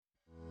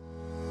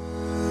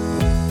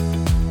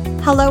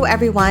Hello,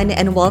 everyone,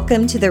 and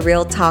welcome to the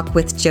Real Talk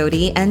with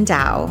Jody and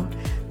Dow.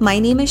 My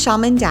name is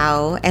Shaman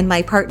Dow, and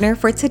my partner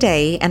for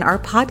today and our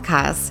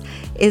podcast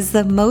is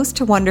the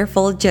most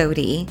wonderful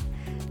Jody.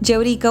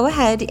 Jody, go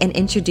ahead and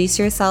introduce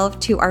yourself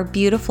to our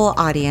beautiful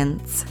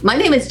audience. My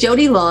name is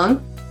Jody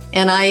Long,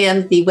 and I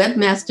am the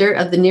webmaster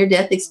of the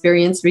Near-Death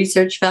Experience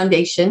Research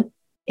Foundation,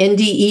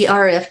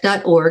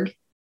 NDERF.org.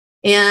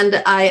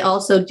 And I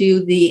also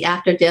do the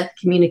After Death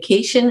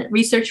Communication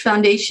Research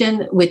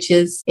Foundation, which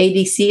is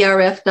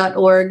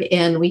ADCRF.org.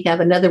 And we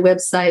have another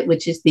website,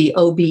 which is the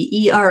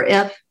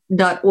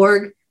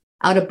OBERF.org,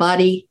 Out of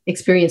Body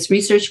Experience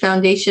Research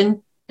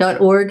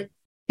Foundation.org.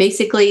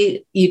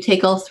 Basically, you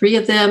take all three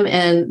of them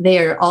and they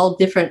are all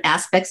different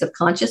aspects of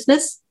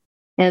consciousness.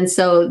 And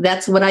so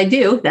that's what I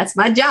do. That's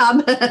my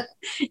job.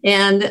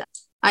 And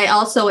I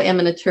also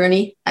am an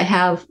attorney. I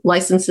have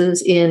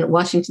licenses in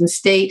Washington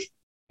State,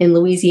 in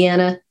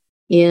Louisiana,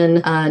 in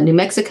New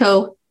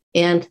Mexico,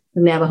 and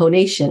the Navajo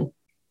Nation.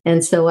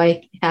 And so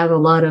I have a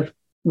lot of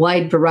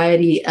wide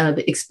variety of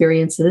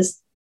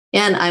experiences.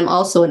 And I'm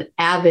also an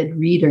avid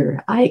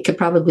reader. I could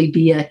probably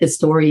be a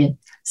historian.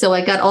 So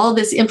I got all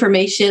this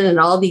information and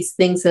all these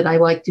things that I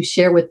like to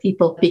share with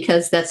people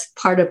because that's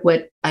part of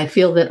what I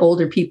feel that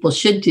older people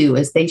should do,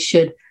 is they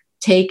should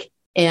take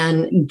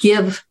and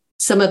give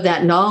some of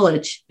that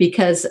knowledge,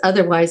 because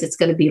otherwise it's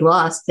going to be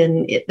lost.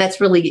 And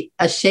that's really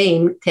a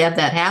shame to have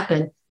that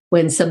happen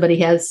when somebody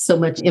has so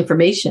much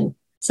information.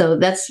 So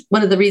that's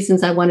one of the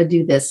reasons I want to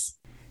do this.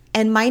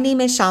 And my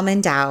name is Shaman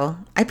Dow.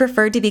 I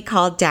prefer to be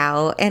called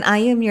Dow, and I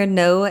am your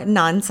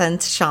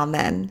no-nonsense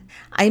shaman.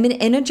 I'm an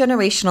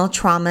intergenerational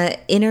trauma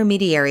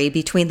intermediary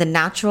between the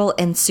natural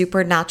and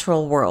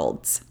supernatural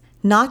worlds.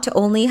 Not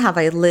only have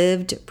I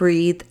lived,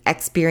 breathed,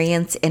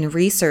 experienced, and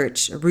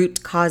researched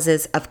root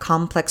causes of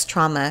complex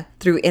trauma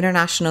through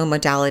international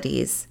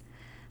modalities,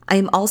 I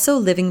am also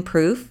living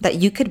proof that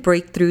you could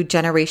break through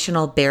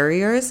generational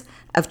barriers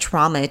of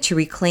trauma to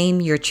reclaim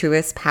your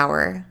truest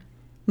power.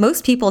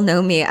 Most people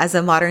know me as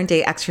a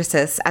modern-day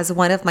exorcist, as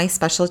one of my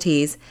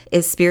specialties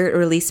is spirit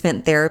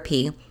releasement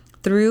therapy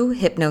through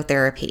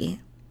hypnotherapy.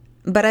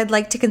 But I'd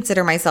like to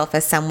consider myself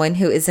as someone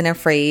who isn't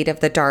afraid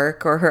of the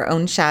dark or her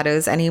own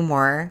shadows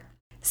anymore.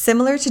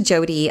 Similar to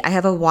Jody, I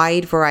have a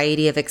wide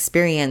variety of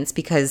experience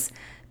because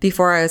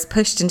before I was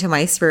pushed into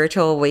my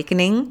spiritual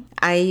awakening,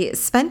 I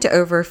spent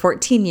over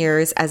 14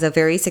 years as a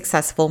very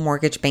successful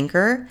mortgage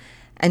banker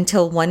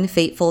until one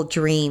fateful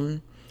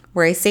dream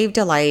where I saved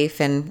a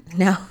life, and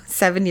now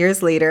 7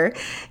 years later,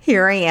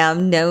 here I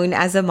am, known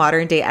as a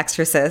modern-day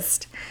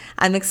exorcist.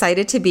 I'm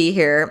excited to be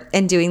here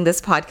and doing this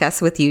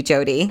podcast with you,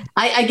 Jody.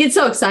 I get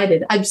so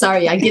excited. I'm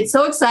sorry. I get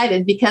so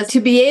excited because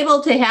to be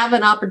able to have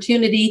an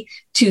opportunity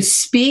to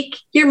speak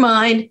your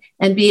mind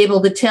and be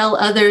able to tell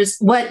others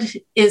what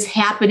is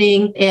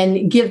happening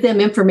and give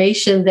them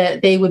information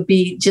that they would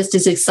be just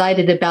as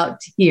excited about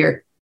to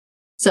hear.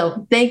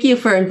 So thank you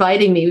for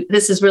inviting me.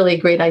 This is really a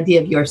great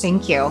idea of yours.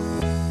 Thank you.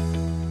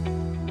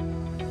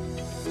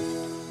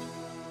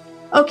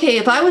 Okay,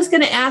 if I was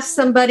going to ask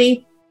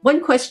somebody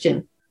one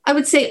question, I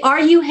would say,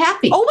 are you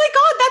happy? Oh my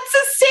God, that's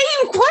the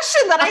same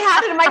question that I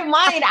had in my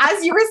mind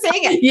as you were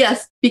saying it.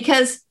 Yes,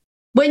 because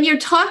when you're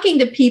talking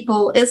to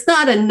people, it's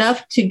not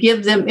enough to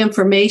give them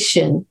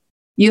information.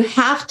 You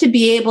have to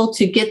be able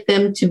to get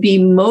them to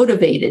be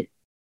motivated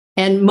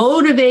and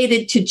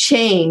motivated to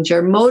change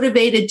or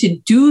motivated to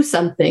do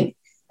something.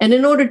 And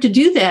in order to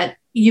do that,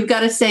 you've got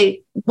to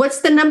say,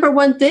 what's the number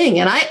one thing?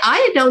 And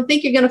I don't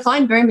think you're going to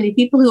find very many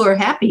people who are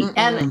happy. Mm-mm.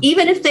 And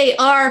even if they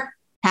are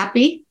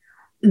happy,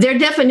 their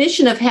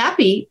definition of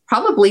happy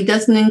probably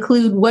doesn't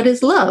include what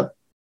is love.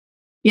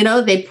 You know,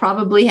 they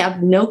probably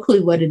have no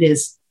clue what it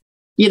is.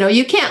 You know,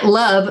 you can't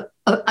love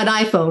an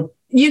iPhone.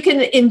 You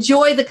can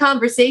enjoy the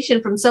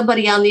conversation from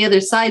somebody on the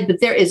other side,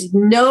 but there is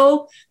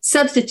no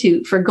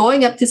substitute for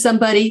going up to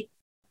somebody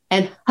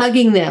and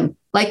hugging them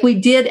like we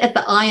did at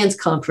the IONS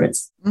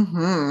conference.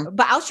 Mm-hmm.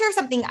 But I'll share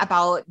something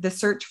about the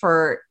search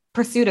for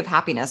pursuit of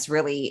happiness,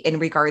 really, in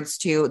regards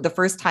to the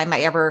first time I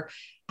ever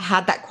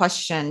had that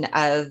question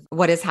of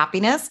what is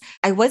happiness.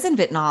 I was in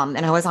Vietnam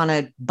and I was on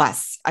a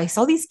bus. I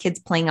saw these kids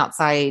playing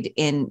outside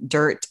in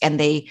dirt and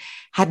they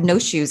had no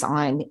shoes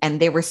on and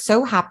they were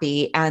so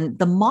happy. And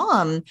the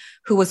mom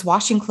who was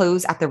washing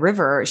clothes at the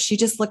river, she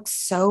just looked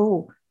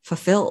so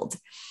fulfilled.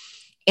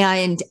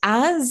 And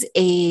as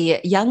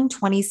a young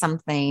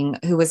 20-something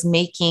who was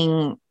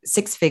making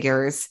six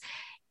figures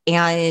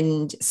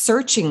and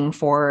searching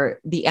for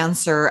the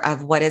answer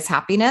of what is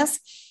happiness,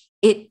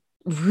 it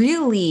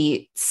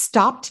really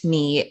stopped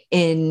me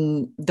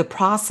in the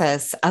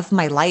process of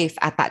my life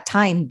at that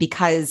time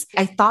because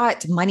I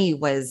thought money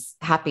was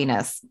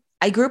happiness.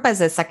 I grew up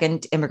as a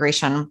second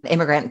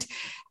immigrant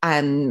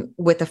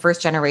with the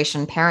first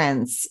generation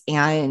parents.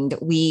 And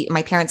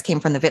my parents came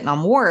from the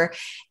Vietnam War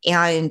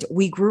and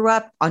we grew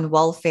up on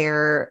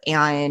welfare.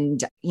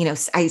 And, you know,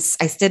 I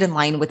stood in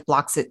line with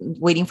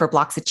waiting for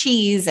blocks of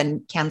cheese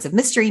and cans of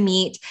mystery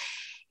meat.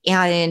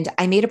 And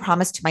I made a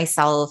promise to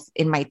myself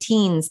in my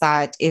teens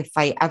that if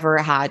I ever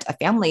had a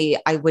family,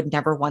 I would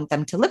never want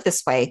them to live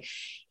this way.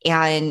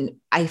 And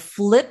I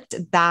flipped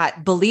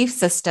that belief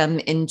system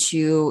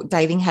into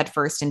diving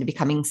headfirst into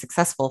becoming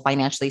successful,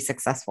 financially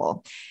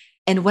successful.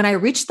 And when I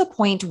reached the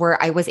point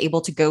where I was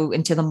able to go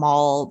into the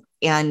mall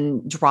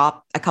and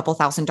drop a couple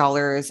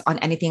 $1,000s on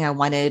anything I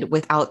wanted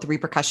without the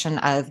repercussion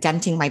of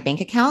denting my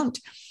bank account,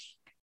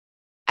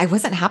 I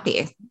wasn't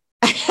happy.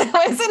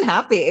 I wasn't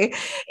happy.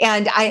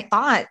 And I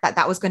thought that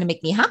that was going to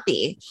make me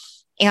happy.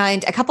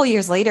 And a couple of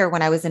years later,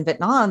 when I was in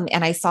Vietnam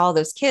and I saw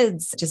those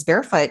kids just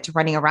barefoot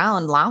running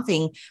around,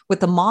 laughing with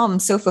the mom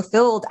so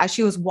fulfilled as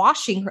she was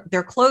washing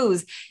their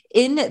clothes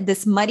in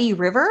this muddy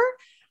river,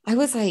 I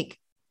was like,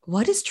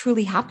 what is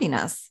truly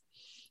happiness?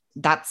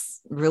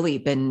 That's really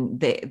been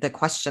the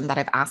question that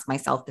I've asked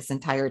myself this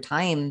entire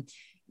time,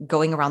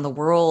 going around the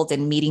world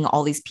and meeting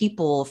all these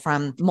people,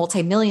 from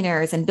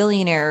multimillionaires and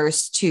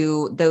billionaires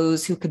to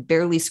those who could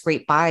barely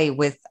scrape by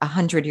with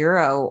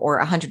 €100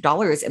 or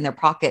 $100 in their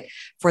pocket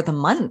for the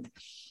month.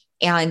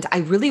 And I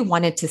really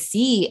wanted to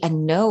see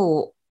and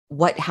know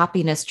what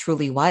happiness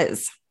truly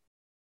was.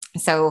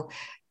 So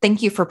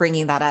thank you for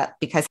bringing that up,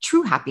 because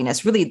true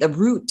happiness, really the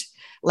root,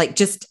 like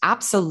just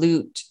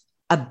absolute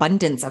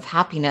abundance of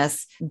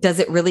happiness, does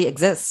it really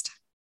exist?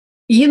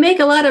 You make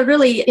a lot of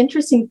really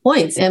interesting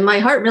points, and my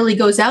heart really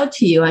goes out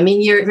to you. I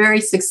mean, you're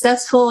very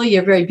successful,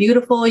 you're very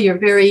beautiful, you're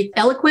very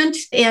eloquent,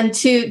 and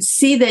to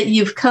see that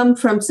you've come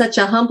from such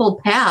a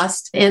humble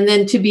past and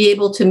then to be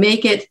able to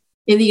make it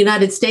in the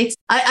United States.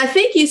 I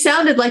think you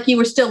sounded like you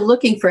were still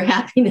looking for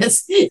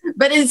happiness,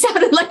 but it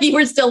sounded like you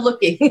were still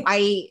looking.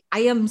 I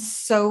am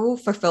so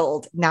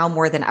fulfilled now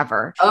more than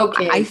ever.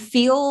 Okay. I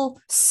feel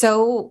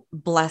so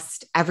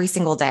blessed every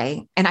single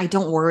day, and I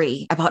don't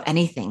worry about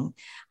anything.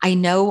 I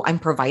know I'm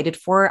provided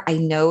for. I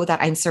know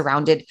that I'm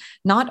surrounded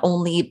not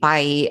only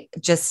by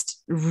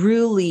just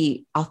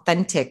really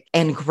authentic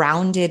and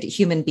grounded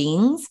human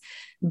beings,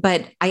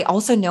 but I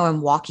also know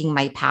I'm walking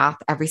my path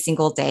every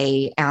single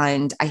day,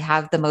 and I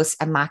have the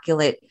most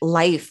immaculate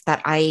life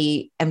that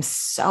I am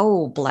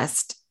so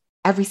blessed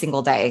every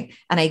single day,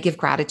 and I give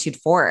gratitude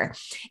for.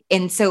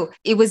 And so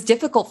it was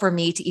difficult for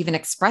me to even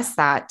express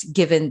that,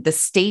 given the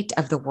state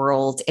of the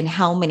world and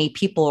how many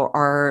people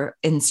are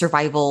in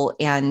survival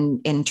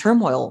and in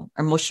turmoil,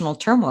 emotional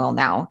turmoil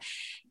now.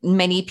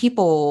 Many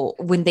people,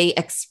 when they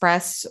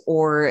express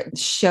or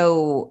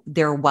show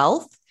their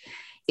wealth,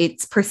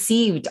 it's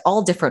perceived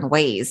all different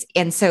ways.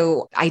 And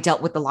so I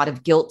dealt with a lot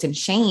of guilt and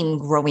shame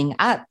growing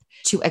up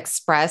to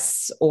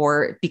express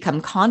or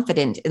become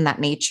confident in that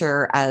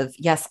nature of,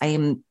 yes, I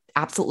am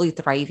absolutely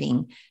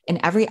thriving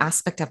in every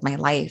aspect of my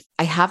life.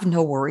 I have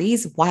no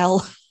worries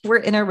while we're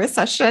in a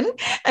recession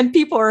and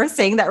people are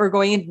saying that we're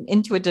going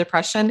into a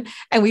depression,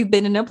 and we've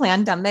been in a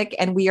pandemic,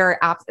 and we are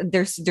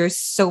there's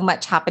so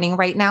much happening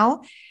right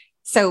now.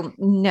 So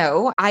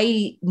no,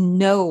 I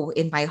know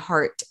in my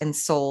heart and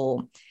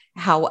soul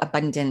how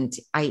abundant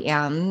I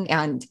am.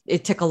 And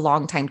it took a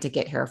long time to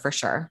get here, for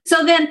sure.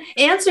 So then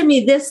answer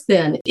me this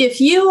then. If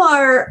you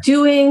are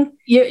doing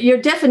your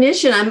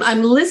definition,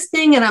 I'm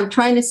listening and I'm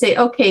trying to say,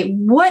 okay,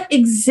 what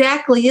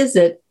exactly is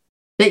it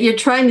that you're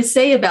trying to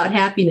say about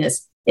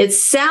happiness? It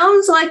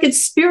sounds like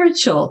it's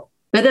spiritual,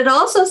 but it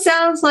also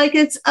sounds like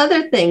it's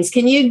other things.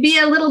 Can you be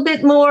a little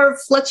bit more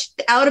fleshed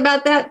out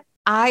about that?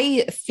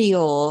 I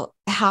feel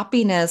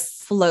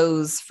happiness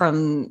flows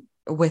from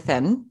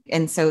within.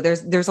 And so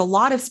there's a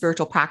lot of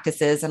spiritual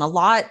practices and a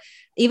lot,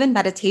 even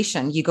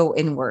meditation, you go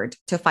inward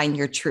to find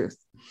your truth.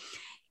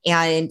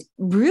 And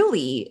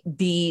really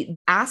the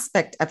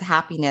aspect of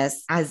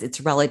happiness, as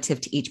it's relative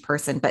to each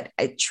person, but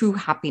a true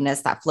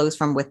happiness that flows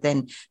from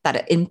within,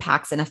 that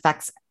impacts and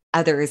affects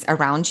others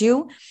around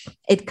you,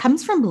 it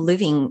comes from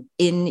living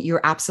in your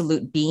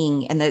absolute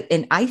being.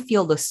 And I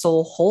feel the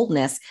soul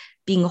wholeness,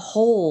 being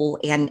whole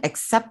and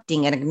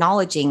accepting and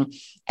acknowledging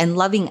and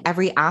loving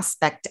every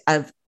aspect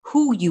of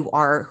who you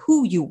are,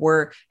 who you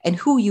were, and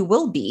who you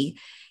will be.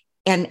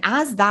 And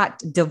as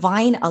that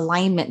divine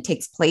alignment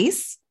takes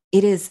place,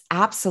 it is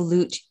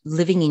absolute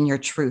living in your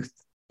truth.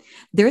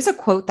 There's a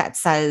quote that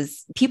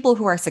says, people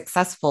who are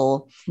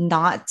successful,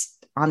 not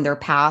on their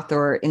path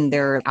or in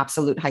their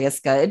absolute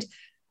highest good,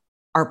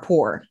 are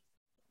poor.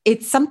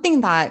 It's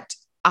something that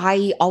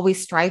I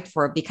always strive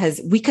for, because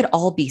we could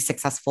all be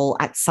successful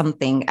at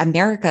something.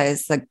 America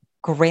is the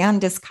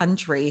grandest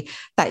country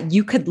that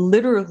you could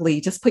literally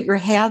just put your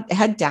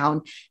head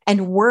down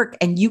and work,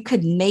 and you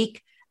could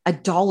make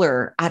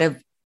 $1 out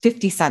of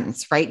 50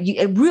 cents, right?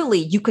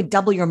 You could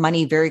double your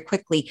money very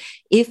quickly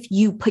if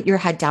you put your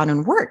head down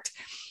and worked.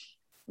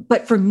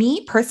 But for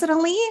me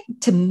personally,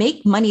 to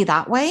make money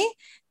that way,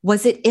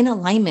 was it in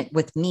alignment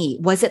with me?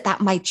 Was it that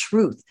my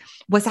truth?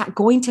 Was that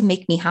going to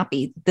make me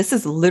happy? This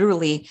is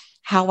literally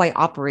how I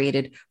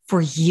operated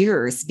for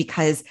years,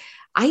 because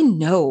I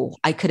know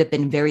I could have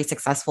been very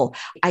successful.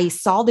 I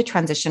saw the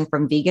transition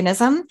from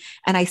veganism,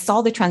 and I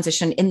saw the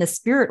transition in the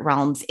spirit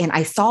realms, and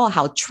I saw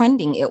how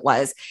trending it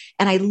was.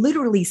 And I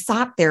literally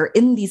sat there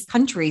in these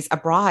countries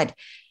abroad,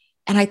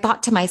 and I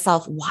thought to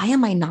myself, why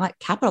am I not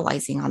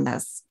capitalizing on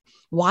this?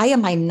 Why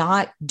am I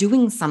not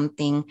doing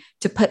something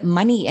to put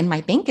money in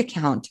my bank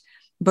account?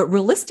 But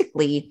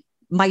realistically,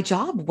 my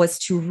job was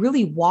to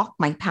really walk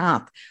my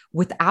path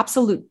with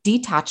absolute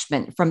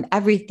detachment from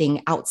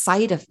everything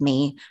outside of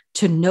me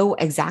to know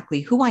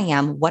exactly who I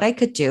am, what I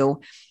could do,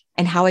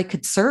 and how I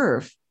could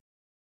serve,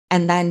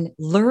 and then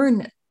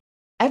learn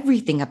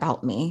everything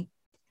about me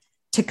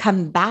to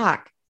come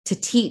back to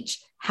teach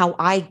how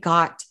I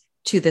got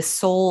to the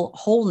soul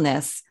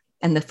wholeness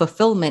and the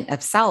fulfillment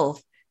of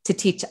self to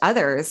teach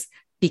others,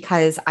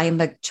 because I'm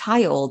a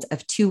child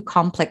of two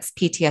complex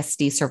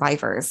PTSD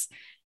survivors.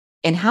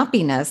 And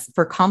happiness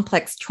for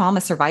complex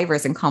trauma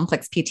survivors and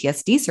complex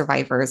PTSD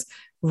survivors,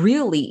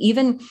 really,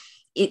 even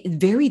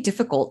very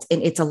difficult.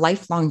 And it's a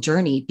lifelong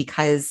journey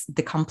because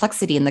the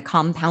complexity and the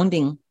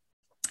compounding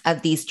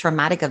of these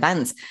traumatic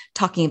events,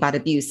 talking about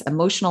abuse,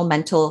 emotional,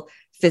 mental,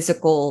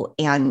 physical,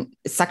 and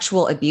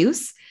sexual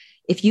abuse.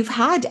 If you've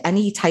had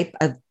any type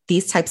of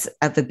these types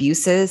of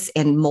abuses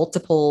and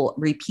multiple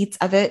repeats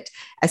of it,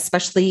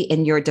 especially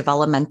in your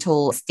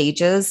developmental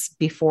stages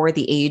before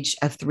the age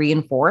of 3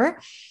 and 4,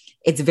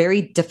 it's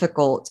very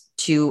difficult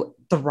to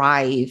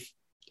thrive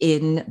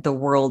in the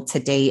world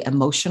today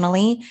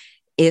emotionally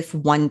if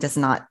one does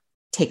not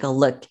take a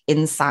look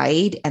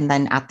inside and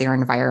then at their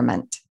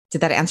environment.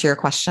 Did that answer your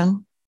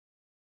question?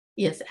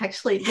 Yes,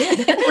 actually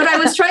it did. What I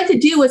was trying to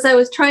do was I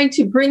was trying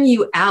to bring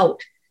you out,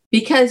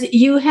 because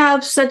you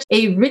have such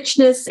a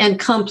richness and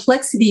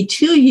complexity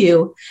to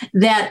you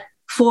that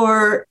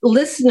for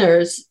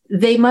listeners,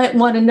 they might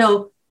want to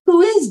know,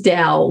 who is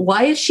Tao?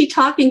 Why is she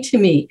talking to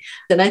me?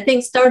 And I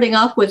think starting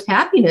off with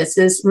happiness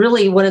is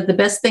really one of the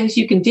best things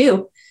you can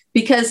do,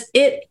 because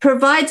it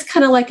provides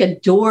kind of like a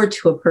door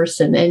to a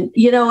person. And,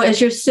 you know,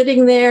 as you're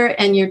sitting there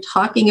and you're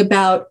talking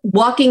about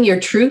walking your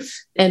truth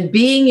and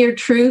being your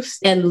truth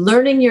and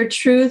learning your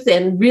truth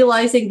and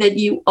realizing that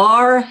you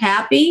are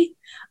happy,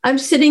 I'm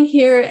sitting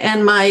here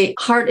and my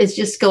heart is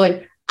just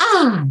going,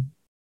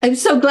 I'm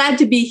so glad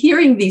to be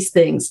hearing these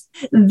things.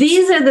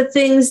 These are the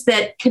things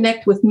that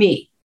connect with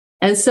me.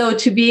 And so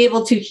to be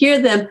able to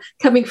hear them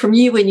coming from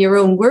you in your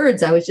own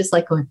words, I was just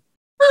like going,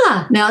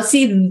 now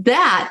see,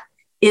 that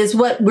is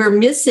what we're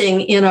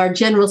missing in our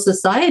general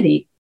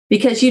society,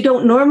 because you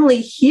don't normally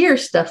hear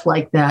stuff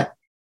like that.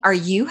 Are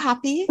you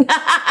happy?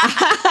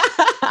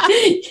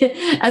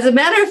 As a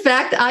matter of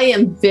fact, I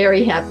am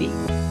very happy.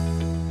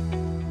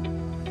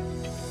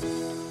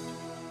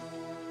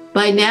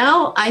 By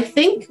now, I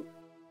think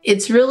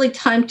it's really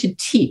time to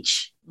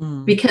teach.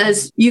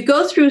 Because you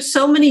go through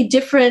so many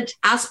different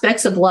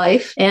aspects of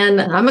life, and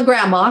I'm a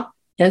grandma.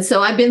 And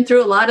so I've been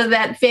through a lot of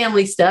that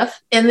family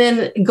stuff, and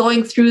then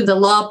going through the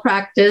law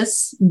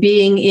practice,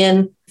 being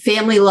in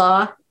family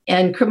law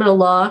and criminal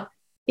law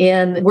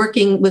and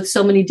working with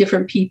so many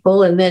different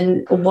people, and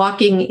then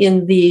walking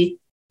in the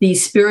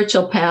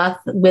spiritual path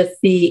with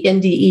the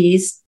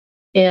NDEs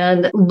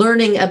and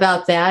learning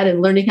about that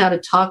and learning how to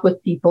talk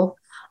with people.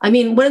 I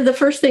mean, one of the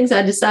first things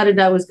I decided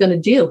I was going to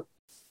do,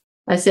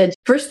 I said,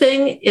 first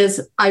thing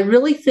is, I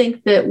really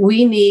think that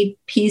we need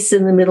peace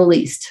in the Middle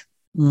East.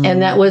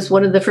 And that was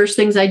one of the first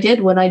things I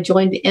did when I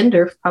joined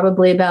NDERF,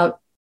 probably about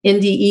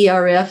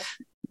NDERF,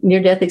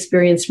 Near Death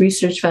Experience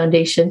Research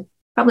Foundation,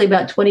 probably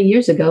about 20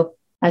 years ago.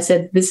 I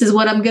said, this is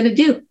what I'm going to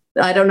do.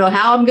 I don't know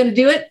how I'm going to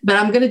do it, but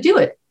I'm going to do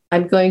it.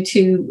 I'm going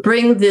to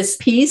bring this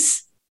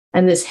peace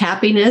and this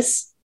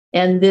happiness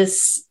and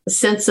this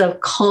sense of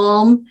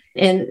calm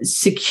and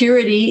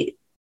security.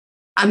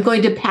 I'm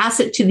going to pass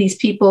it to these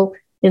people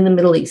in the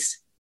Middle East.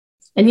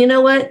 And you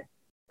know what?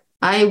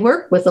 I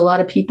work with a lot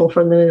of people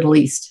from the Middle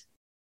East.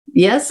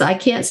 Yes, I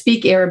can't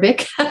speak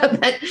Arabic,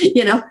 but,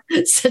 you know,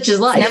 such is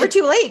life. It's never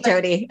too late,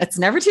 Jody. It's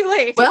never too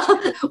late.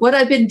 Well, what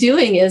I've been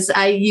doing is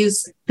I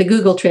use the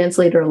Google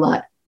Translator a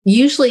lot.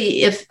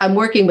 Usually, if I'm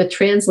working with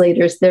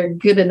translators, they're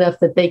good enough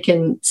that they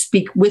can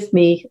speak with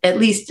me, at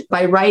least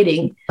by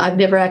writing. I've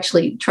never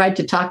actually tried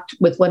to talk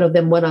with one of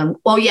them one-on-one.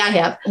 Oh, yeah, I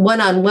have.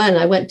 One-on-one.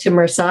 I went to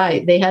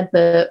Marseille. They had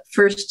the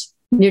first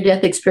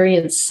near-death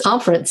experience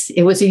conference.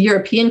 It was a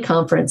European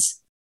conference.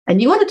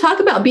 And you want to talk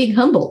about being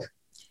humbled.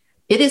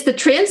 It is the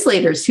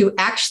translators who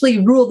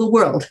actually rule the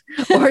world,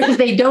 or if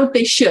they don't,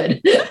 they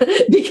should,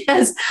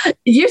 because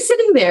you're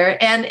sitting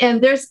there and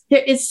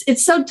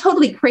it's so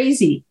totally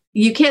crazy.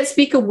 You can't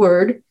speak a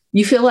word.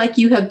 You feel like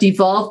you have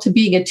devolved to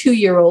being a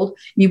 2-year-old.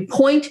 You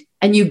point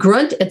and you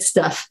grunt at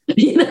stuff,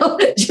 you know,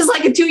 just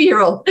like a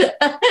 2-year-old.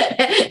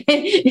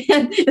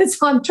 and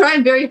so I'm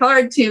trying very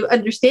hard to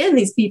understand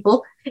these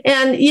people.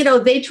 And, you know,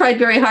 they tried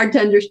very hard to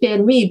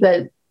understand me,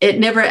 but it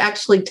never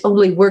actually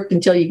totally worked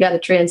until you got a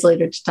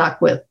translator to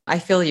talk with. I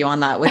feel you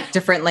on that with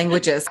different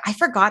languages. I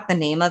forgot the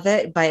name of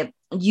it, but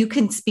you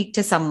can speak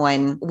to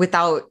someone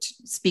without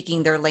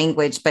speaking their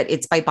language, but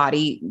it's by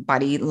body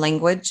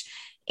language.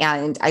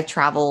 And I've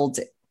traveled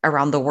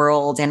around the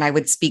world and I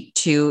would speak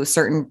to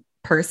certain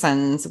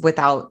persons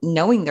without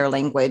knowing their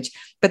language,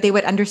 but they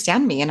would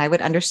understand me and I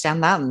would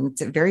understand them.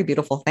 It's a very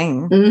beautiful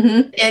thing.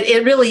 Mm-hmm.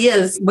 It really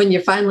is when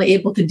you're finally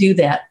able to do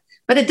that.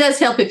 But it does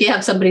help if you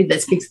have somebody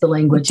that speaks the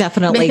language.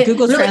 Definitely.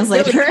 Google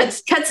Translator really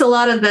cuts a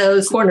lot of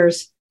those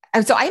corners.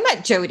 And so I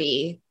met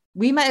Jody.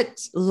 We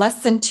met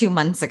less than 2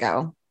 months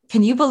ago.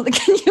 Can you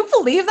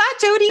believe that,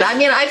 Jody? I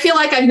mean, I feel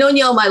like I've known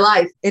you all my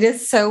life. It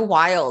is so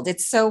wild.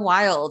 It's so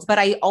wild. But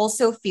I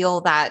also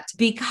feel that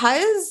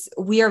because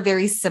we are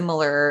very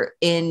similar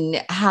in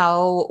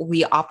how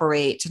we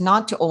operate,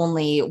 not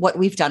only what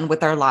we've done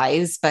with our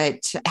lives,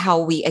 but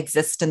how we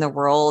exist in the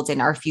world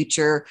and our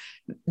future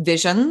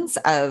visions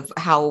of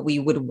how we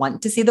would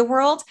want to see the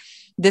world.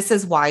 This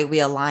is why we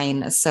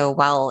align so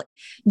well.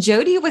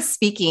 Jody was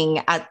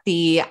speaking at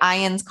the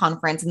IANDS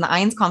conference, and the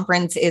IANDS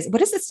conference is, what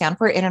does it stand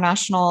for?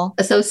 International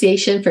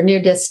Association for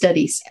Near-Death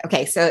Studies.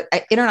 Okay, so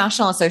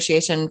International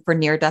Association for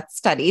Near-Death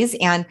Studies.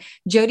 And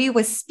Jody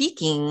was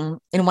speaking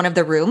in one of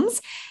the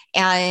rooms,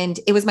 and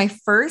it was my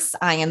first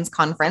IANDS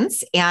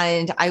conference,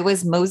 and I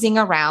was moseying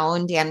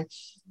around, and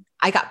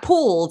I got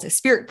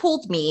Spirit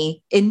pulled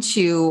me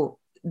into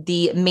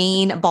the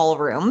main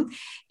ballroom.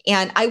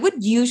 And I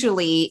would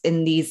usually,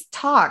 in these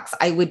talks,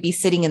 I would be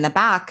sitting in the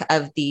back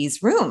of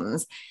these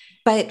rooms.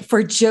 But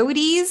for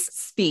Jody's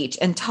speech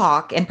and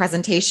talk and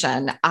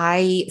presentation,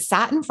 I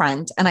sat in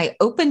front and I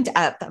opened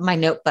up my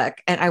notebook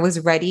and I was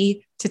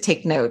ready to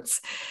take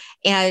notes.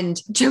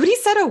 And Jody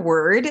said a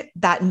word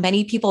that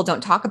many people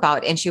don't talk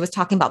about. And she was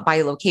talking about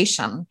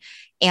bilocation.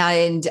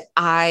 And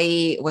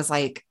I was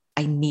like,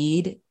 I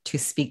need to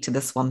speak to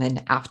this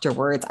woman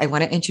afterwards. I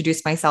want to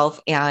introduce myself.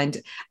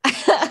 And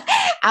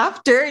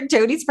after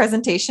Jody's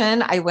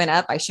presentation, I went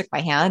up, I shook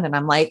my hand, and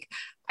I'm like,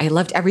 I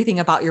loved everything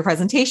about your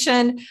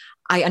presentation.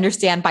 I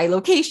understand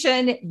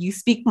bilocation. You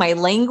speak my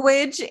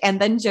language. And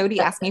then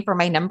Jody asked me for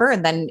my number.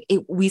 And then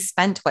we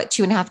spent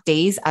 2.5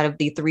 days out of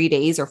the 3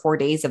 days or 4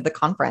 days of the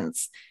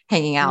conference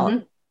hanging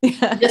out.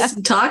 Mm-hmm.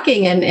 Just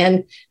talking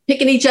and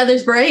picking each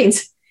other's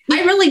brains.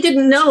 I really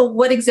didn't know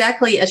what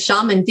exactly a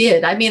shaman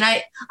did. I mean,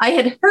 I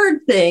had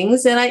heard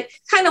things, and I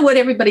kind of what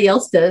everybody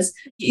else does.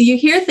 You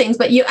hear things,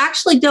 but you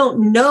actually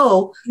don't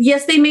know.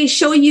 Yes, they may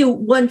show you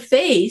one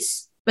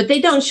face, but they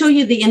don't show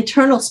you the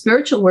internal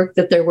spiritual work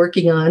that they're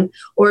working on,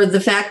 or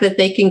the fact that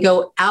they can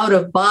go out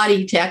of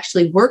body to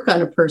actually work on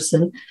a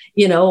person,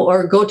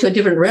 or go to a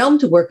different realm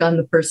to work on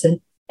the person.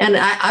 And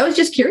I was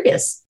just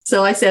curious.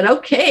 So I said,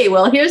 okay,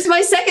 well, here's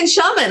my second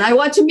shaman. I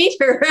want to meet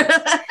her.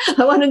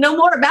 I want to know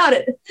more about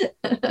it.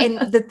 And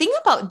the thing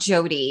about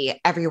Jody,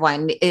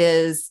 everyone,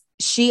 is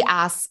she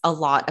asks a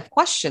lot of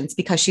questions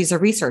because she's a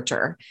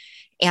researcher,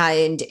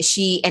 and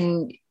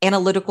an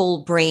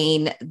analytical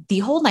brain, the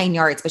whole 9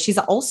 yards, but she's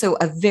also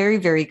a very,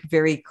 very,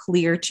 very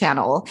clear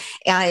channel.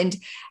 And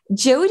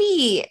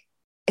Jody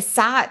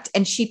sat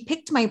and she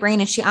picked my brain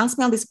and she asked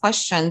me all these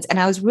questions. And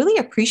I was really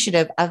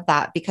appreciative of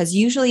that, because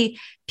usually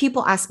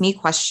people ask me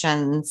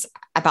questions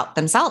about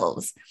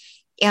themselves.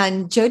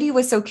 And Jody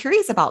was so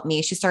curious about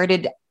me. She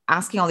started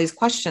asking all these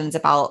questions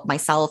about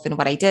myself and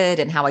what I did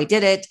and how I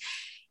did it.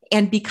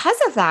 And because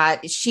of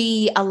that,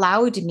 she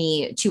allowed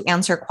me to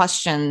answer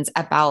questions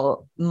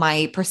about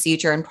my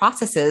procedure and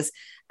processes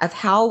of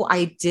how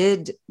I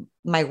did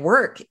my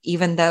work,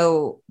 even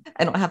though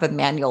I don't have a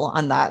manual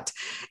on that.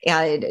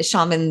 And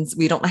shamans,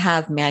 we don't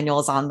have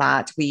manuals on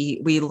that.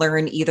 We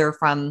learn either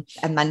from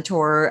a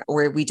mentor,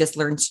 or we just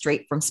learn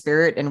straight from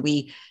spirit,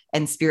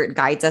 and spirit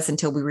guides us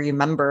until we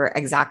remember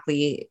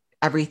exactly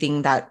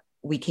everything that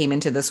we came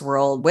into this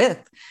world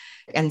with.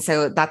 And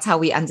so that's how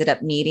we ended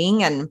up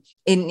meeting. And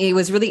it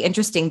was really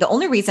interesting. The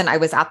only reason I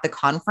was at the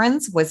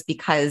conference was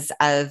because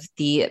of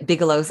the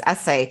Bigelow's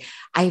essay.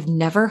 I've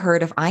never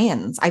heard of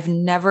IANDS. I've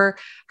never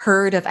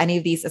heard of any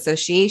of these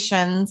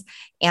associations.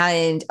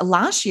 And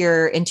last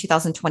year in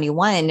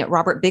 2021,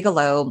 Robert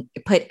Bigelow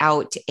put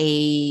out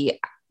a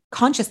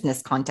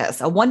consciousness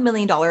contest, a $1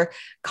 million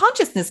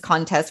consciousness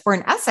contest for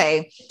an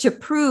essay to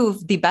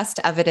prove the best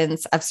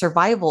evidence of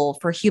survival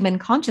for human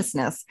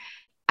consciousness.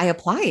 I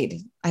applied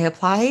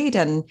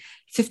and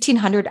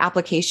 1,500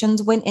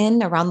 applications went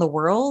in around the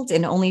world,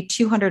 and only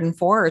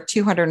 204 or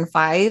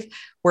 205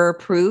 were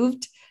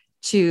approved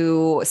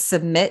to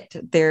submit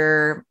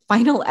their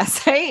final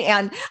essay.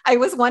 And I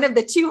was one of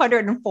the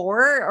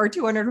 204 or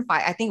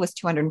 205. I think it was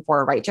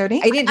 204, right,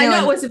 Jody? I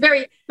know it was a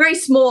very, very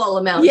small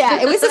amount.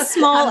 Yeah, it was a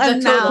small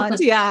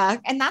amount. Yeah.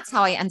 And that's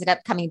how I ended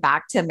up coming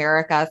back to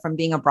America from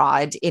being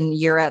abroad in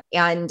Europe.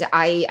 And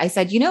I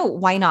said,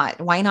 why not?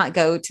 Why not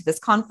go to this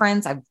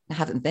conference? I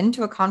haven't been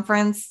to a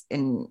conference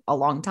in a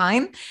long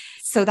time.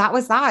 So that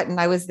was that. And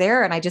I was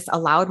there, and I just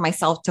allowed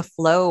myself to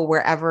flow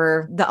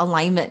wherever the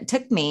alignment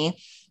took me.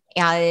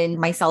 And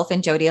myself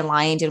and Jody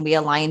aligned, and we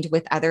aligned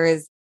with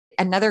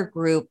another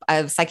group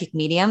of psychic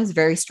mediums,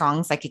 very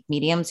strong psychic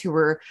mediums, who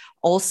were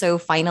also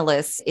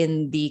finalists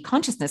in the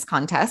consciousness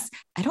contest.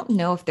 I don't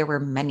know if there were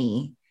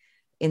many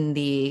in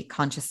the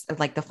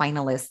the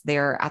finalists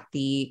there at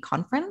the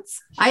conference.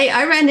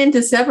 I ran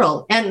into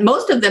several, and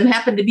most of them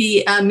happened to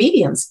be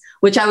mediums,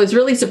 which I was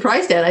really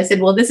surprised at. I said,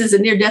 well, this is a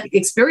near-death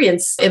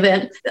experience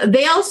event.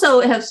 They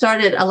also have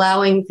started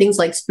allowing things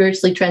like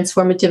spiritually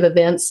transformative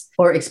events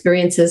or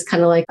experiences,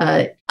 kind of like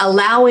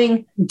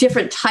allowing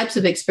different types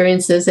of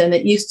experiences. And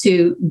it used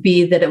to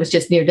be that it was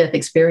just near-death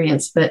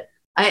experience. But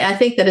I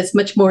think that it's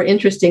much more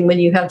interesting when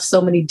you have so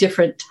many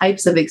different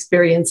types of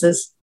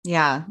experiences.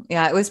 Yeah,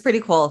 yeah, it was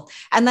pretty cool.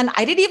 And then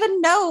I didn't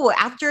even know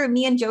after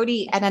me and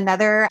Jody and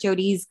another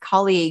Jody's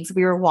colleagues,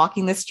 we were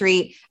walking the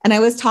street and I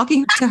was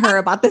talking to her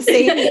about the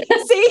same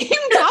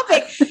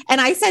topic.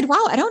 And I said,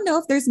 wow, I don't know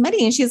if there's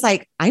many. And she's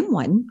like, I'm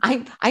one.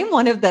 I'm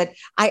one of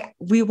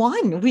we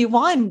won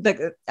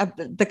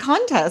the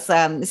contest.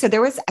 So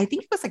there was, I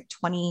think it was like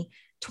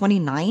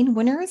 29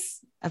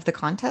 winners of the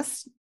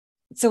contest.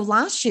 So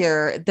last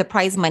year, the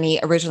prize money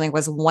originally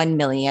was 1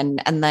 million,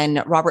 and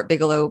then Robert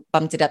Bigelow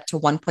bumped it up to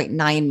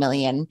 1.9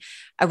 million.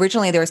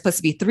 Originally, there were supposed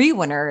to be 3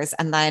 winners,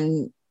 and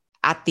then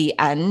at the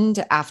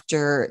end,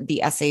 after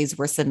the essays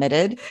were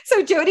submitted,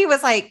 so Jody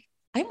was like,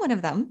 I'm one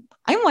of them.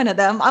 I'm one of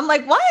them. I'm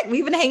like, what?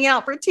 We've been hanging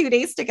out for 2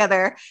 days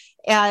together.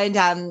 And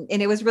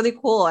it was really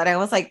cool. And I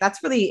was like,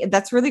 that's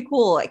really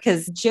cool.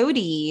 Because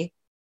Jody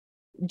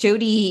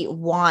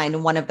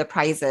won one of the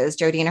prizes.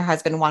 Jody and her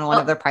husband won one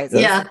of the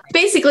prizes. Yeah,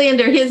 basically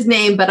under his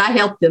name, but I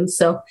helped him.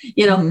 So,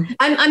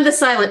 I'm the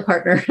silent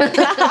partner.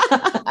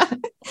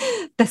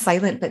 The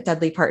silent but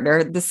deadly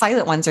partner. The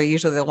silent ones are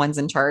usually the ones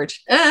in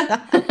charge.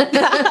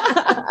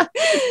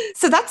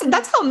 So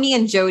that's how me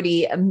and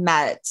Jody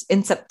met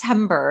in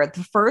September,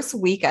 the first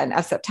weekend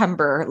of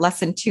September,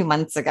 less than 2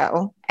 months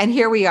ago. And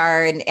here we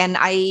are. And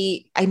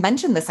I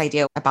mentioned this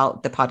idea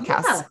about the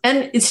podcast. Yeah.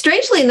 And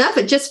strangely enough,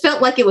 it just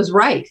felt like it was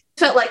right. It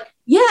felt like,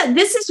 yeah,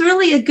 this is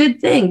really a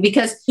good thing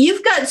because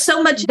you've got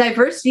so much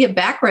diversity of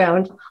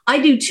background. I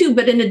do too,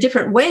 but in a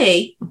different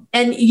way.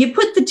 And you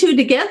put the two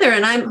together,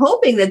 and I'm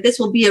hoping that this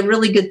will be a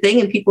really good thing.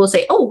 And people will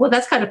say, oh, well,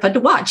 that's kind of fun to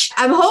watch.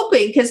 I'm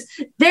hoping because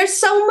there's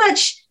so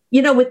much,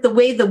 with the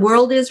way the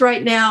world is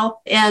right now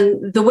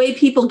and the way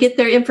people get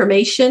their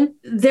information,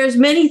 there's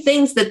many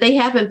things that they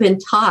haven't been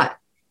taught.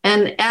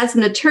 And as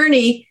an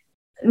attorney,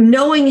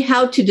 knowing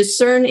how to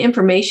discern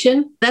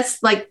information,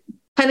 that's like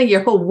kind of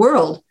your whole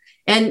world.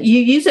 And you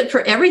use it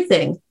for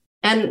everything.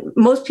 And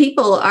most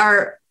people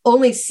are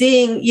only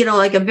seeing,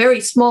 like a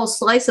very small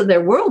slice of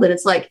their world. And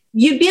it's like,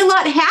 you'd be a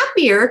lot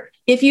happier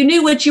if you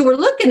knew what you were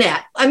looking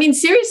at. I mean,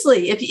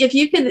 seriously, if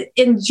you could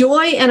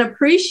enjoy and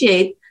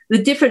appreciate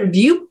the different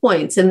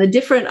viewpoints and the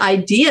different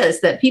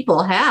ideas that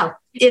people have,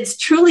 it's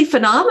truly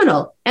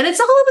phenomenal. And it's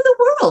all over the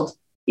world.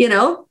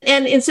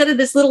 And instead of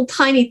this little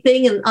tiny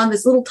thing and on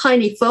this little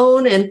tiny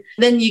phone, and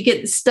then you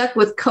get stuck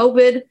with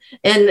COVID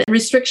and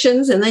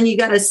restrictions, and then you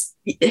got to,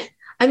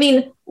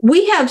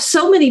 we have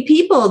so many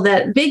people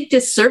that big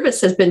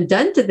disservice has been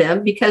done to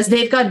them because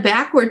they've gone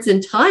backwards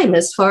in time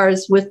as far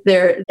as with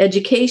their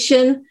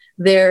education,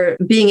 their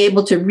being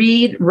able to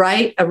read,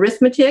 write,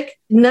 arithmetic.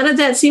 None of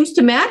that seems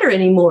to matter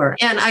anymore.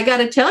 And I got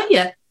to tell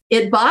you,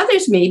 it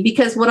bothers me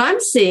because what I'm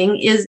seeing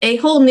is a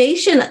whole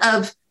nation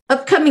of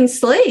upcoming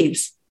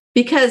slaves.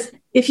 Because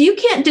if you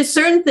can't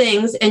discern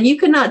things and you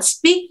cannot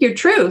speak your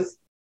truth,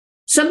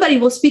 somebody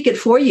will speak it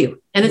for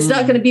you. And it's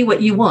not going to be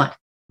what you want.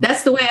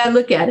 That's the way I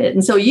look at it.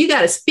 And so you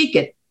got to speak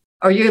it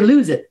or you're going to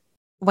lose it.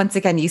 Once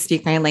again, you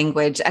speak my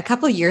language. A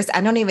couple of years, I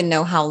don't even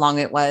know how long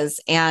it was.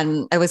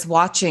 And I was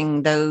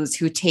watching those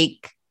who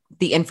take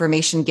the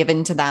information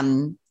given to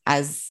them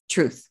as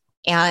truth.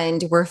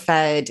 And we're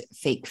fed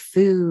fake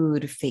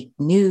food, fake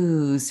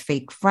news,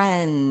 fake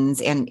friends,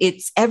 and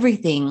it's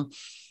everything.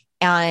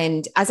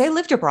 And as I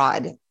lived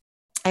abroad,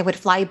 I would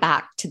fly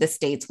back to the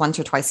States once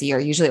or twice a year.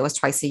 Usually it was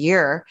twice a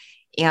year.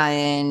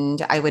 And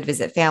I would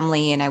visit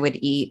family and I would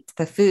eat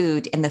the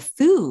food. And the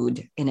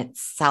food in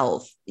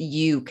itself,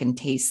 you can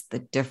taste the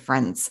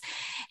difference.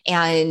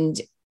 And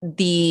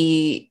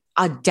the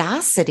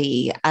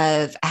audacity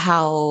of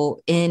how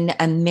in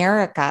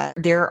America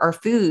there are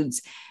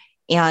foods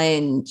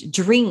and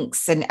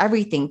drinks and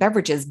everything,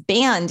 beverages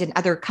banned in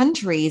other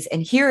countries.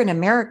 And here in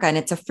America, and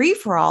it's a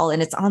free-for-all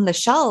and it's on the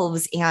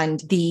shelves,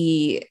 and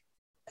the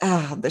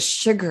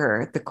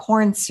sugar, the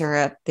corn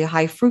syrup, the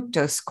high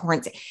fructose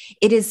corn,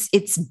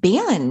 it's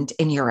banned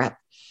in Europe.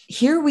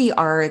 Here we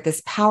are,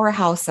 this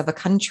powerhouse of a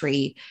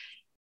country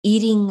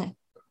eating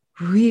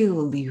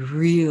really,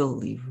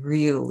 really,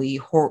 really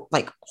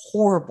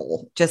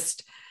horrible.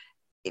 Just,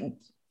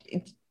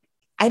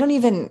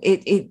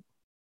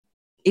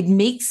 it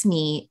makes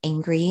me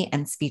angry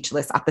and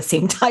speechless at the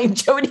same time,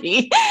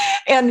 Jody.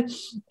 And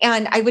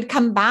I would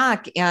come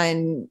back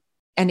and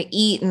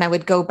eat, and I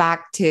would go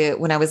back to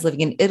when I was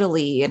living in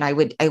Italy, and I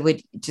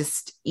would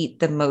just eat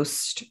the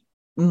most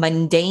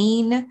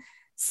mundane,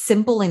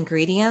 simple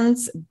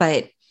ingredients,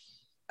 but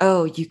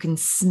you can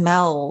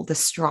smell the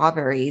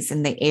strawberries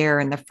in the air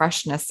and the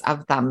freshness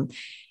of them.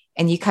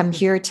 And you come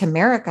here to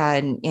America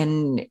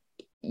and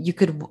you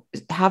could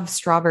have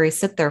strawberries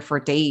sit there for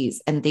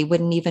days and they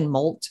wouldn't even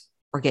molt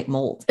or get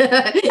mold.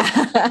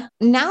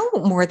 Now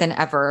more than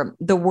ever,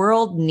 the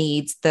world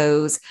needs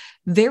those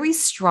very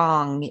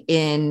strong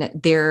in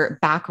their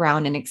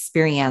background and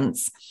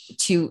experience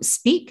to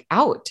speak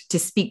out, to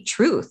speak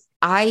truth.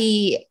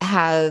 I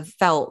have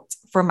felt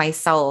for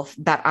myself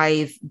that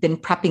I've been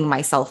prepping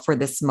myself for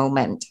this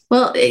moment.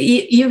 Well,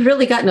 you've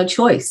really got no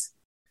choice.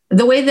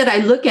 The way that I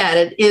look at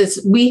it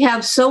is we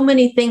have so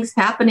many things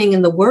happening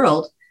in the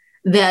world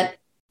that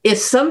if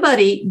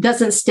somebody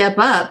doesn't step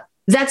up,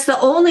 that's the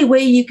only way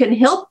you can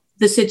help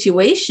the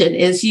situation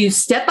is you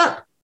step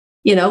up,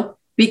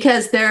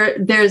 because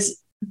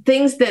there's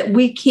things that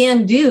we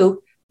can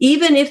do,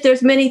 even if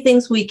there's many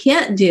things we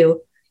can't do,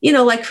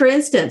 like for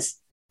instance,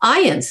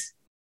 IANDS.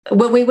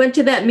 When we went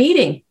to that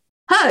meeting,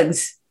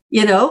 hugs,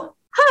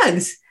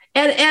 hugs.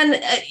 And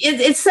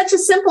it's such a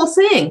simple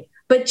thing,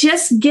 but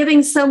just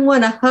giving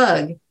someone a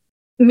hug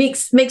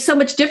makes so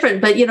much different.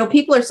 But,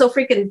 people are so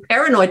freaking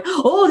paranoid.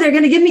 Oh, they're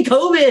going to give me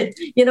COVID,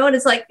 and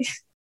it's like,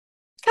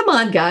 come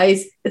on,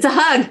 guys, it's a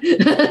hug.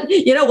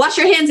 Wash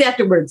your hands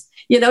afterwards.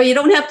 You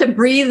don't have to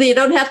breathe. You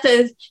don't have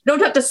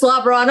to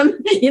slobber on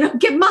them.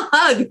 Give them a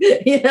hug.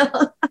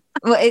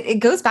 Well, it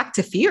goes back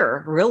to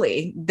fear,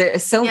 really.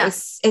 There's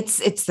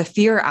it's the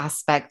fear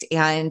aspect.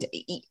 And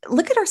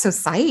look at our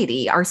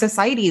society. Our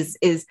society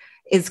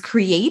is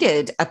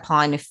created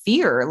upon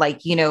fear,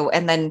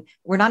 and then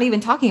we're not even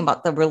talking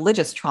about the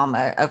religious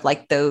trauma of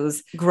like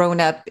those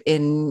grown up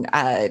in,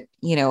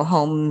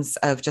 homes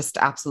of just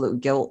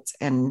absolute guilt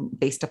and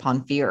based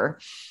upon fear.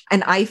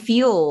 And I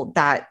feel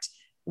that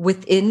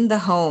within the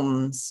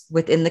homes,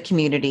 within the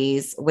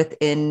communities,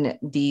 within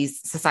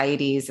these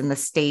societies and the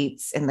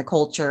states and the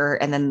culture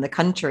and then the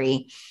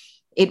country,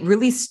 it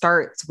really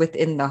starts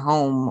within the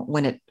home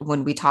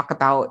when we talk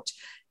about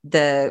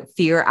the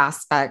fear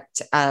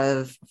aspect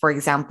of, for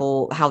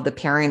example, how the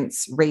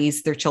parents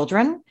raise their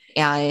children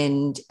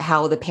and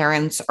how the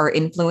parents are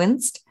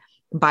influenced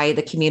by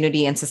the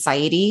community and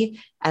society,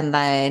 and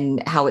then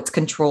how it's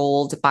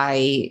controlled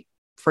by,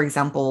 for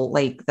example,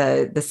 like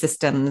the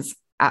systems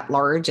at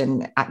large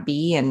and at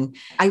B. And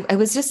I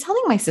was just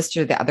telling my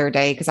sister the other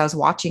day, because I was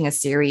watching a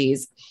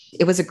series.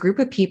 It was a group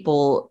of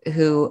people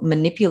who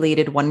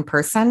manipulated one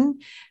person.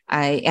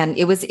 And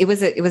it was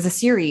a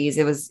series.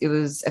 It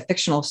was a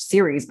fictional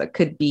series, but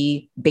could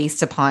be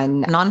based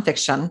upon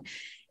nonfiction.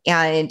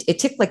 And it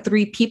took like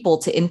 3 people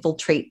to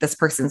infiltrate this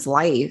person's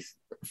life,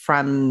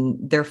 from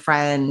their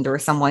friend or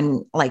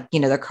someone like,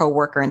 their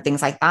coworker and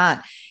things like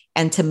that,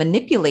 and to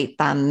manipulate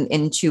them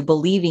into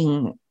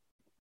believing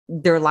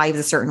their lives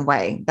a certain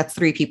way. That's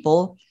 3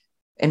 people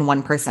in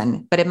one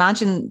person. But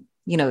imagine,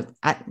 look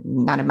at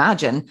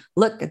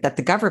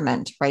the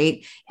government,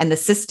 right? And the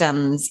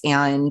systems,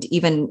 and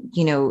even,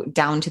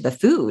 down to the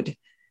food,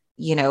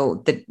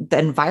 the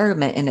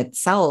environment in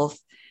itself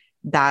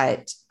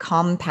that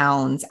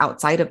compounds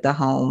outside of the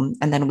home.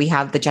 And then we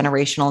have the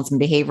generationals and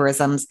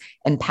behaviorisms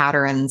and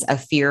patterns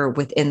of fear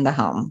within the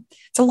home.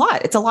 It's a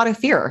lot of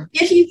fear.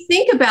 If you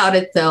think about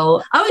it,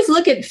 though, I always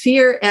look at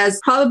fear as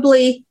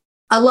probably,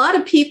 a lot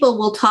of people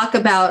will talk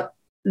about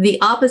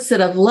the opposite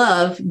of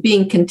love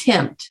being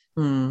contempt,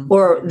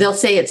 or they'll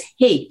say it's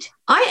hate.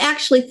 I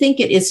actually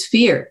think it is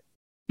fear,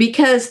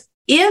 because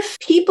if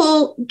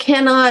people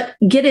cannot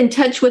get in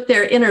touch with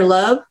their inner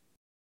love,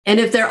 and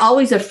if they're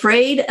always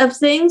afraid of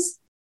things,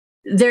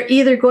 they're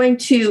either going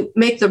to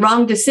make the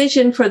wrong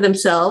decision for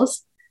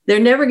themselves. They're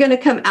never going to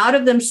come out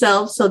of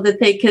themselves so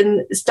that they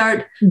can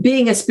start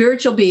being a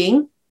spiritual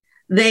being.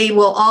 They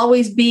will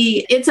always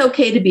be, it's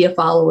okay to be a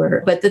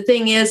follower. But the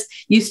thing is,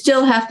 you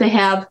still have to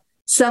have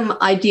some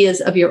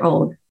ideas of your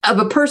own, of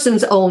a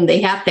person's own.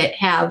 They have to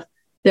have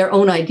their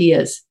own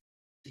ideas,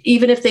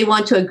 even if they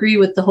want to agree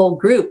with the whole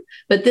group.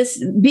 But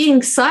this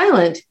being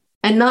silent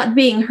and not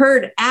being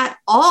heard at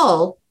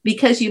all,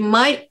 because you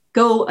might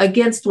go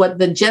against what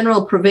the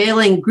general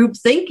prevailing group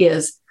think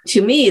is,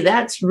 to me,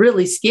 that's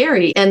really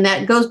scary. And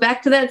that goes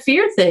back to that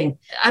fear thing.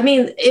 I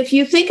mean, if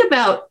you think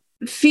about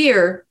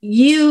fear,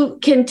 you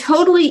can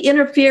totally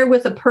interfere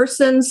with a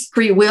person's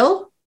free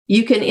will.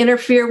 You can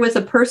interfere with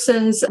a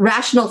person's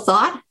rational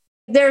thought.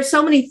 There are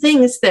so many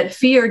things that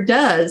fear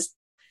does.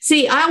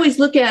 See, I always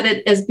look at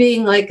it as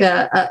being like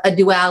a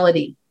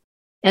duality.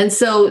 And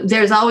so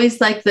there's always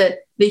like the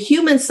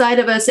human side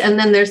of us, and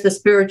then there's the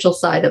spiritual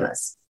side of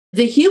us.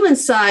 The human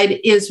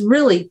side is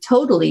really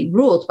totally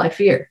ruled by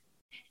fear.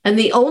 And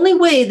the only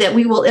way that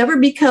we will ever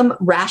become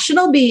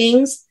rational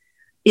beings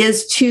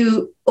is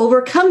to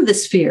overcome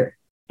this fear.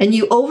 And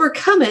you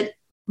overcome it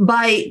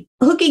by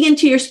hooking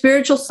into your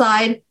spiritual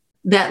side,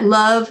 that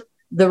love,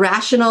 the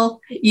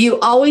rational. You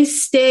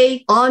always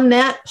stay on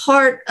that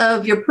part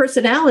of your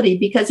personality,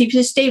 because if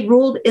you stay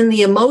ruled in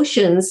the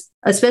emotions,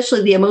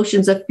 especially the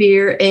emotions of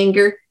fear,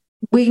 anger,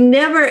 we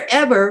never,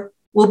 ever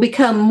will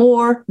become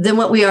more than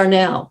what we are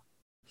now.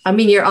 I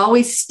mean, you're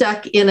always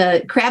stuck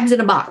in crabs in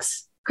a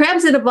box.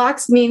 Crabs in a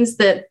box means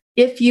that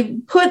if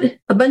you put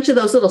a bunch of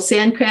those little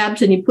sand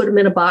crabs and you put them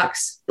in a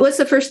box, what's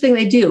the first thing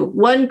they do?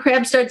 One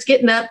crab starts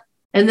getting up,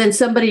 and then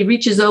somebody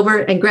reaches over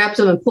and grabs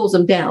them and pulls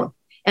them down.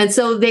 And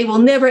so they will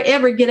never,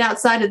 ever get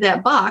outside of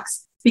that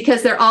box,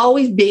 because they're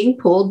always being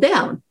pulled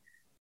down.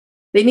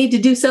 They need to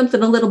do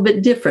something a little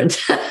bit different.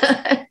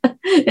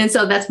 And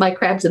so that's my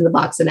crabs in the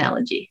box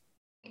analogy.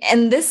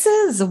 And this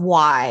is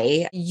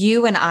why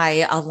you and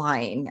I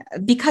align,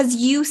 because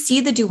you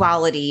see the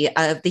duality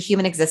of the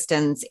human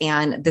existence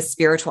and the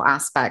spiritual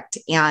aspect.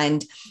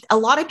 And a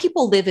lot of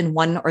people live in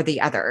one or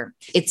the other.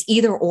 It's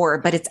either or,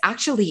 but it's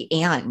actually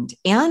and.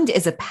 And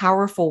is a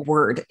powerful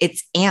word.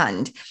 It's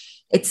and.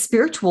 It's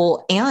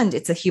spiritual and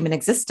it's a human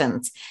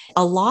existence.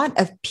 A lot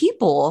of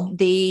people,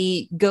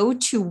 they go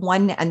to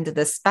one end of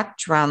the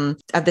spectrum,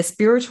 of the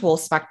spiritual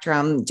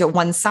spectrum, to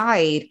one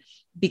side,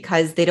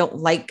 because they don't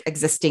like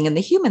existing in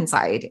the human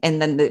side.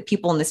 And then the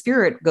people in the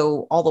spirit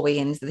go all the way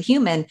into the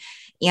human.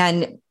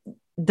 And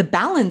the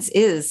balance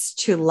is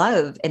to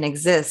love and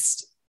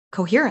exist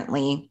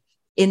coherently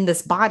in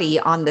this body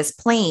on this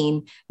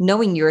plane,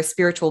 knowing you're a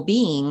spiritual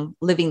being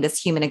living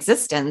this human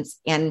existence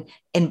and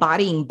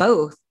embodying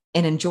both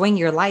and enjoying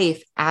your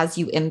life as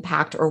you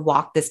impact or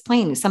walk this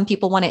plane. Some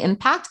people want to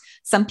impact,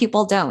 some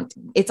people don't.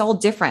 It's all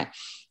different.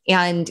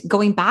 And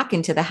going back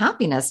into the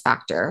happiness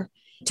factor,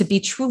 to be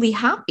truly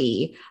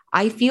happy,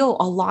 I feel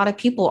a lot of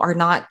people are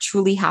not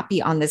truly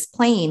happy on this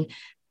plane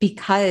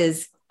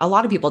because a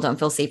lot of people don't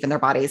feel safe in their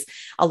bodies.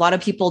 A lot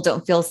of people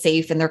don't feel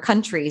safe in their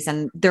countries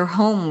and their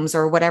homes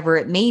or whatever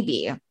it may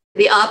be.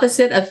 The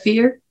opposite of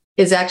fear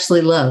is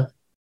actually love.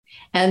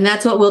 And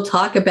that's what we'll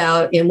talk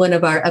about in one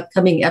of our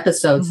upcoming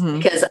episodes,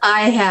 because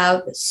I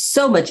have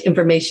so much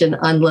information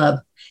on love.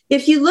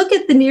 If you look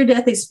at the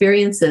near-death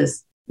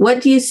experiences,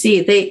 what do you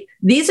see?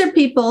 These are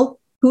people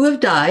who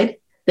have died.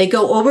 They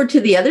go over to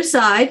the other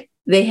side.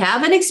 They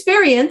have an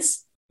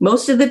experience.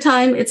 Most of the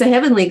time, it's a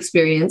heavenly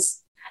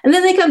experience. And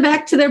then they come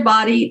back to their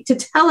body to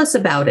tell us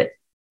about it.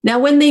 Now,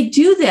 when they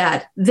do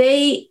that,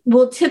 they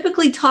will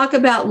typically talk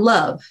about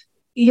love.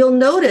 You'll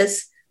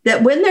notice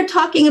that when they're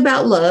talking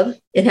about love,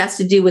 it has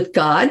to do with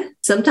God.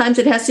 Sometimes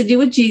it has to do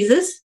with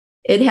Jesus.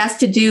 It has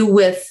to do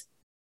with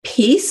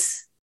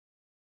peace,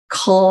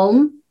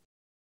 calm,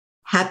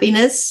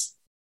 happiness,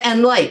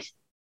 and light.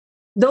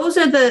 Those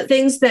are the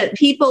things that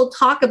people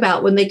talk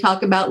about when they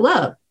talk about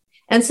love.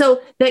 And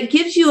so that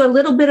gives you a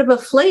little bit of a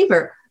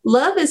flavor.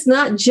 Love is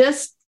not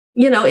just,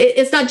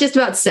 it's not just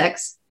about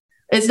sex.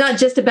 It's not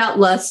just about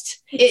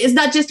lust. It's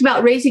not just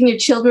about raising your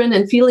children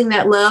and feeling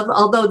that love,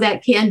 although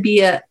that can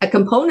be a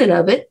component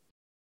of it.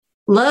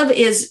 Love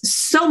is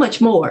so much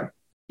more,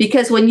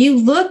 because when you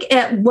look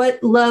at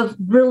what love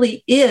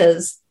really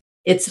is,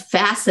 it's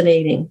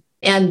fascinating.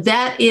 And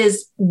that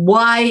is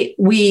why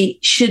we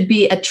should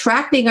be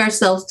attracting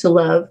ourselves to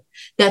love.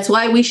 That's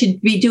why we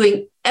should be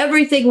doing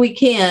everything we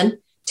can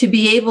to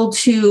be able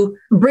to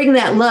bring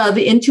that love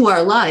into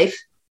our life,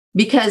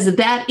 because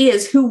that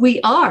is who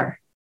we are.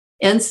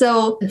 And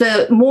so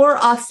the more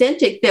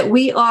authentic that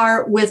we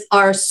are with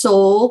our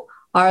soul,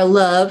 our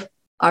love,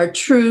 our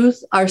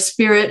truth, our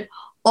spirit,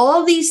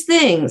 all these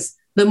things,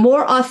 the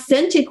more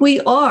authentic we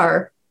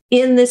are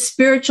in this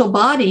spiritual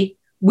body,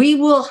 we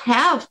will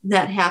have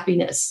that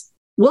happiness.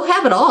 We'll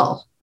have it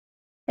all.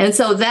 And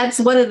so that's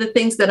one of the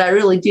things that I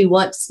really do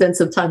want to spend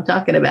some time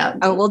talking about.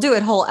 Oh, we'll do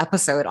a whole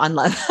episode on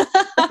love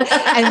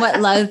and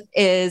what love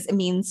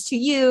means to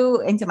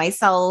you and to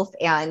myself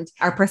and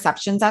our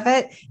perceptions of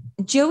it.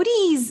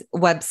 Jody's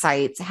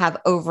websites have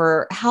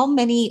over how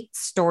many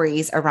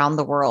stories around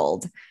the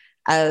world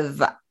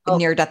of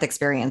near-death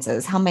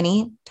experiences? How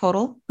many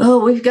total?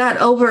 Oh, we've got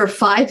over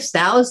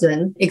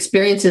 5,000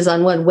 experiences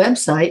on one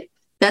website.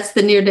 That's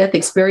the Near-Death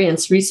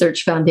Experience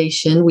Research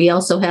Foundation. We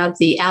also have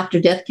the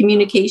After-Death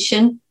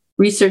Communication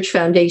Research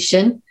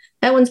Foundation.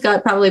 That one's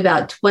got probably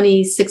about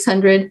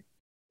 2,600.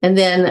 And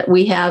then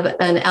we have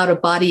an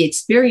Out-of-Body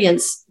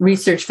Experience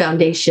Research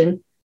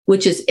Foundation,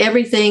 which is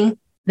everything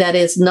that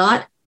is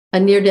not a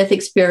near-death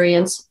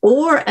experience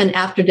or an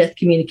after-death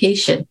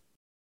communication.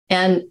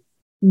 And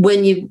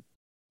when you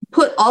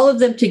put all of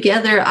them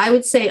together, I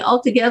would say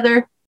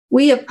altogether,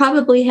 we have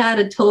probably had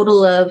a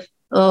total of,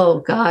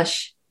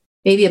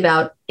 maybe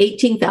about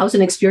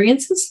 18,000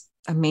 experiences.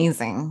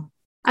 Amazing.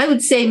 I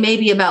would say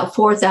maybe about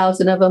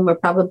 4,000 of them are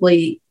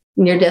probably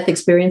near-death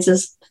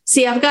experiences.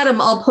 See, I've got them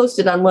all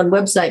posted on one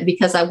website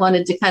because I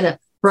wanted to kind of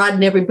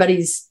broaden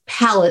everybody's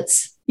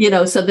palettes,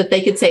 so that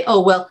they could say,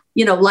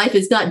 life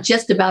is not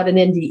just about an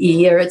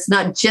NDE, or it's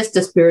not just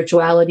a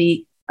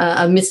spirituality,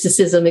 a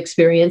mysticism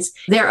experience.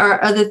 There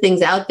are other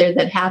things out there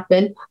that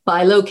happen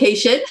by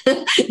location.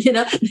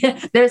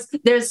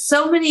 There's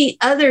so many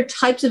other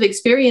types of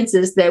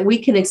experiences that we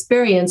can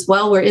experience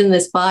while we're in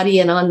this body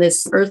and on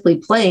this earthly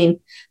plane,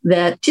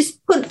 that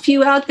just put a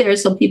few out there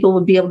so people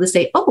would be able to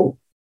say, oh,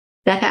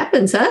 that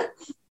happens, huh?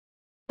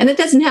 And it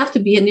doesn't have to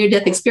be a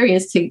near-death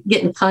experience to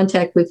get in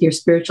contact with your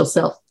spiritual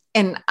self.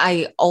 And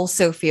I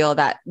also feel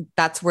that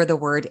that's where the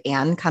word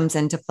 "and" comes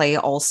into play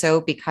also,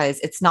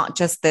 because it's not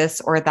just this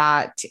or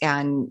that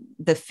and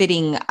the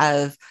fitting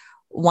of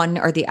one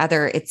or the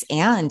other. It's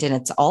and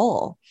it's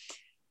all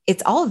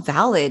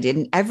valid,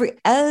 and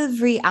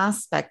every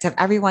aspect of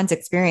everyone's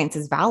experience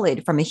is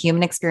valid, from a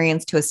human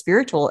experience to a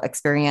spiritual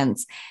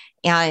experience.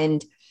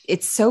 And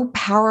it's so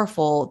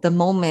powerful, the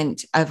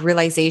moment of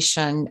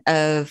realization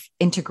of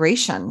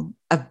integration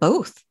of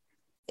both.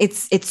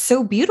 It's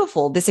so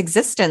beautiful. This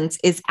existence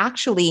is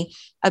actually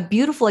a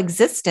beautiful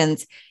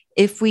existence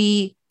if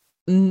we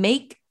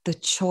make the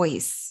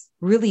choice,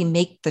 really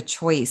make the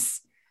choice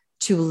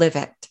to live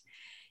it.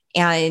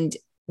 And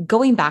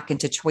going back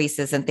into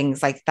choices and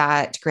things like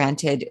that,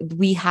 granted,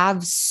 we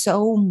have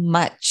so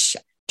much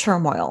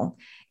turmoil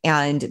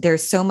And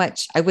there's so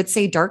much, I would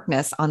say,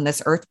 darkness on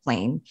this earth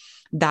plane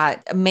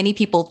that many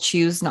people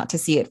choose not to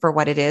see it for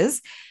what it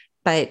is.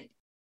 But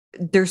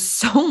there's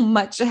so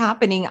much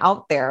happening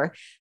out there.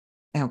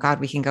 Oh God,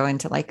 we can go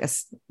into like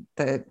is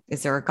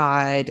there a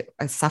God,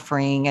 a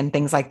suffering and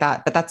things like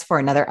that, but that's for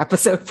another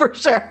episode for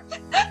sure.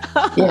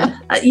 Yeah.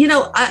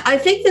 I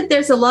think that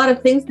there's a lot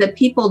of things that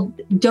people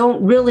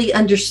don't really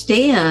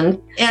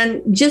understand,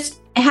 and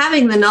just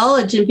having the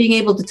knowledge and being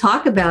able to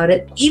talk about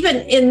it, even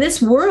in this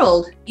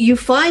world, you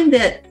find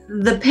that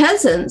the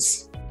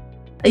peasants,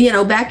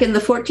 back in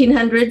the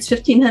 1400s,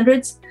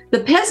 1500s,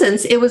 the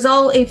peasants, it was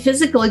all a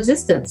physical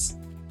existence.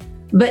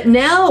 But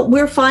now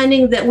we're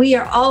finding that we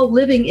are all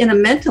living in a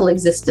mental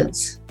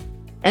existence.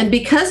 And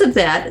because of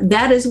that,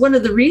 that is one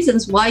of the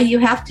reasons why you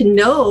have to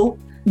know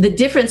the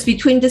difference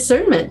between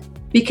discernment.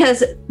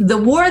 Because the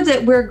war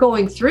that we're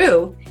going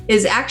through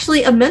is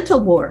actually a mental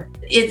war.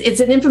 It's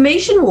an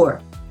information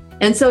war.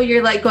 And so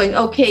you're like going,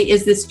 okay,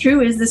 is this true?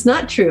 Is this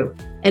not true?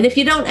 And if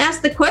you don't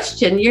ask the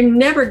question, you're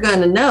never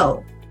going to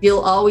know.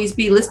 You'll always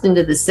be listening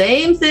to the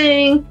same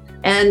thing,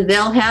 and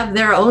they'll have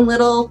their own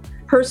little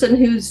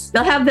person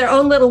they'll have their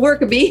own little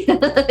worker bee,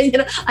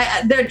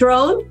 their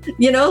drone,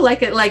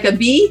 like a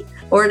bee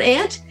or an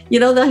ant,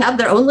 they'll have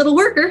their own little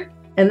worker,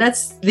 and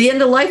that's the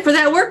end of life for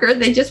that worker.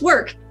 They just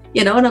work,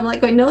 and I'm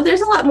like going, no,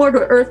 there's a lot more to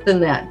Earth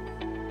than that.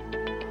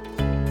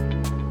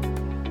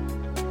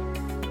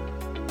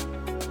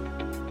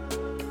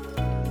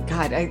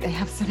 God, I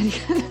have so many,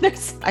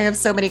 I have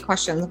so many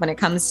questions when it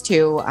comes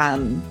to,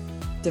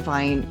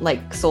 divine,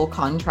 like soul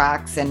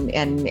contracts and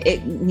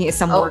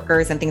some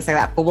workers and things like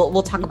that, but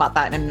we'll talk about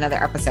that in another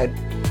episode.